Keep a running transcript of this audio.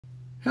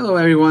Hello,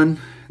 everyone.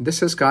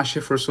 This is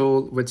Kashif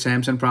Rasool with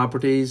Samson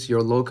Properties,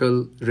 your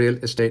local real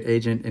estate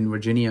agent in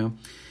Virginia.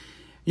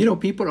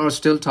 People are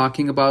still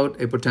talking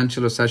about a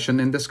potential recession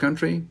in this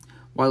country.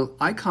 While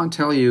I can't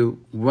tell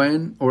you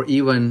when or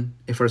even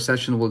if a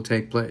recession will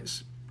take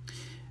place.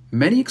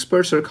 Many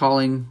experts are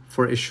calling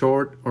for a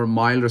short or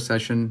mild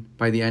recession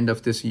by the end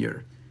of this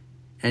year.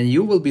 And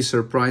you will be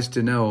surprised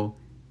to know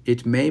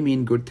it may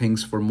mean good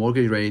things for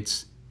mortgage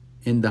rates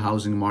in the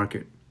housing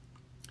market.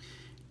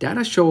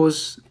 Data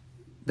shows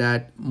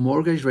that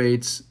mortgage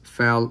rates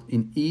fell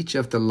in each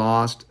of the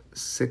last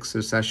 6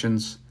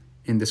 recessions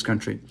in this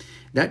country.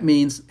 That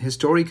means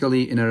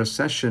historically in a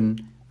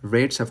recession,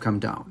 rates have come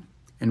down.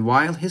 And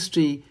while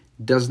history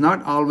does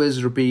not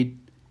always repeat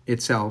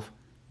itself,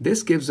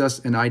 this gives us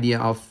an idea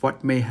of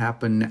what may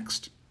happen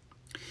next.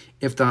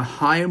 If the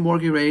higher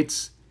mortgage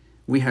rates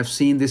we have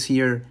seen this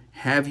year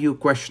have you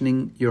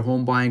questioning your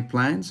home buying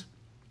plans,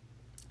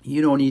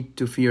 you don't need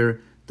to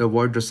fear the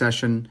word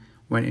recession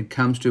when it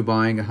comes to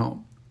buying a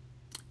home.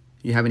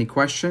 You have any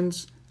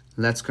questions?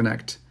 Let's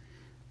connect.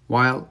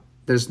 While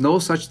there's no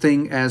such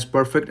thing as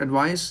perfect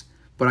advice,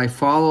 but I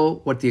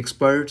follow what the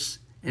experts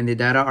and the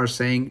data are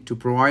saying to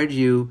provide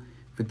you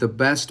with the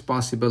best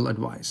possible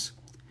advice.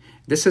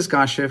 This is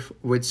Kashif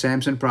with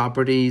Samson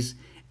Properties,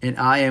 and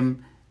I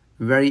am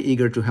very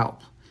eager to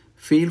help.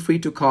 Feel free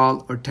to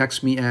call or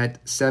text me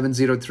at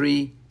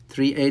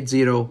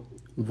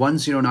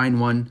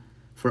 703-380-1091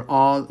 for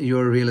all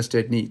your real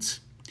estate needs.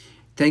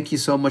 Thank you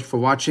so much for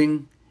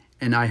watching,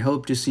 and I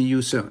hope to see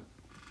you soon.